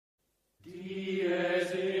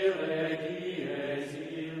Dies irae, dies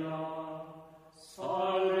illa,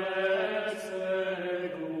 salvet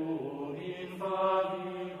secum in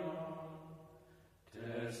favilla,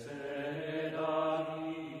 teste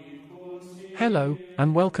David cum sic. Hello,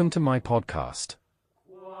 and welcome to my podcast.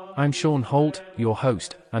 I'm Sean Holt, your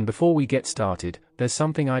host, and before we get started, there's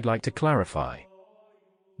something I'd like to clarify.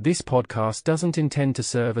 This podcast doesn't intend to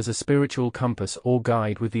serve as a spiritual compass or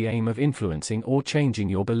guide with the aim of influencing or changing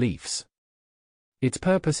your beliefs. Its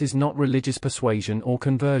purpose is not religious persuasion or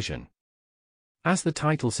conversion. As the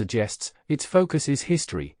title suggests, its focus is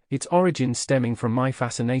history, its origins stemming from my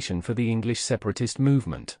fascination for the English separatist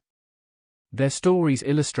movement. Their stories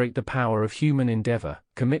illustrate the power of human endeavor,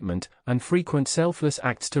 commitment, and frequent selfless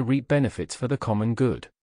acts to reap benefits for the common good.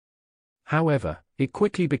 However, it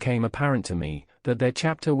quickly became apparent to me that their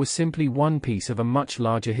chapter was simply one piece of a much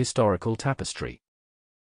larger historical tapestry.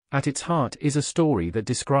 At its heart is a story that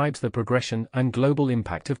describes the progression and global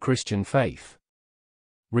impact of Christian faith,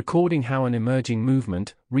 recording how an emerging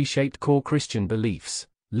movement reshaped core Christian beliefs,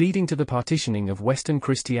 leading to the partitioning of Western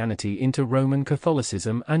Christianity into Roman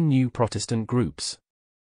Catholicism and new Protestant groups.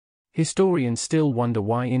 Historians still wonder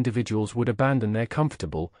why individuals would abandon their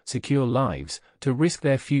comfortable, secure lives to risk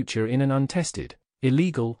their future in an untested,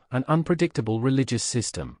 illegal, and unpredictable religious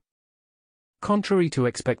system. Contrary to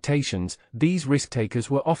expectations, these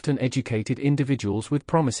risk-takers were often educated individuals with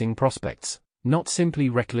promising prospects, not simply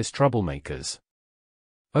reckless troublemakers.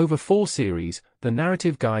 Over 4 series, the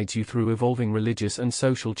narrative guides you through evolving religious and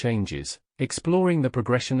social changes, exploring the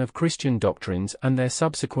progression of Christian doctrines and their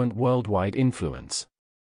subsequent worldwide influence.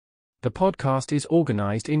 The podcast is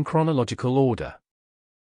organized in chronological order.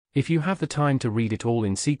 If you have the time to read it all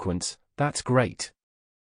in sequence, that's great.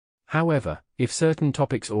 However, if certain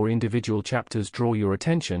topics or individual chapters draw your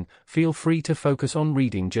attention, feel free to focus on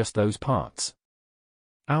reading just those parts.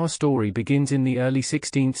 Our story begins in the early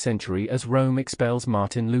 16th century as Rome expels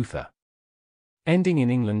Martin Luther, ending in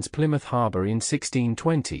England's Plymouth Harbour in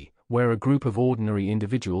 1620, where a group of ordinary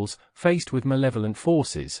individuals, faced with malevolent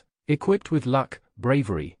forces, equipped with luck,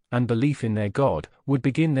 bravery, and belief in their God, would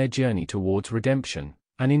begin their journey towards redemption,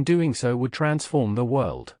 and in doing so would transform the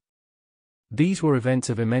world. These were events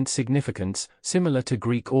of immense significance, similar to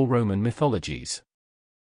Greek or Roman mythologies.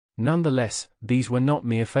 Nonetheless, these were not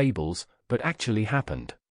mere fables, but actually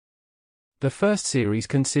happened. The first series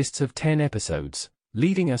consists of 10 episodes,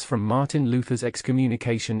 leading us from Martin Luther's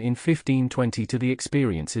excommunication in 1520 to the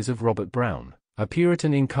experiences of Robert Brown, a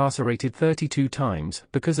Puritan incarcerated 32 times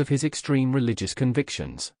because of his extreme religious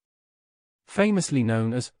convictions. Famously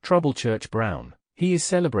known as Trouble Church Brown, he is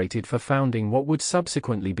celebrated for founding what would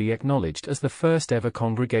subsequently be acknowledged as the first ever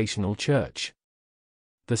Congregational church.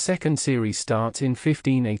 The second series starts in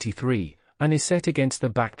 1583, and is set against the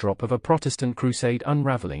backdrop of a Protestant crusade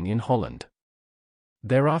unraveling in Holland.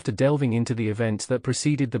 Thereafter delving into the events that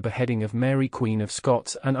preceded the beheading of Mary Queen of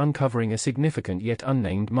Scots and uncovering a significant yet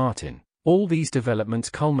unnamed Martin. All these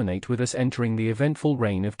developments culminate with us entering the eventful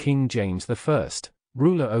reign of King James I,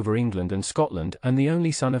 ruler over England and Scotland and the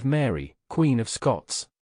only son of Mary, Queen of Scots.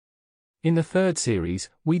 In the third series,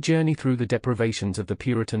 we journey through the deprivations of the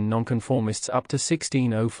Puritan nonconformists up to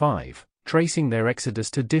 1605, tracing their exodus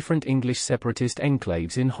to different English separatist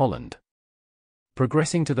enclaves in Holland.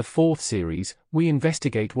 Progressing to the fourth series, we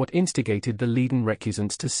investigate what instigated the Leiden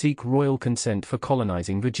recusants to seek royal consent for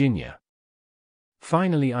colonizing Virginia.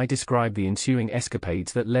 Finally, I describe the ensuing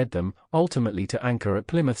escapades that led them, ultimately, to anchor at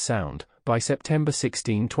Plymouth Sound, by September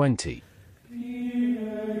 1620.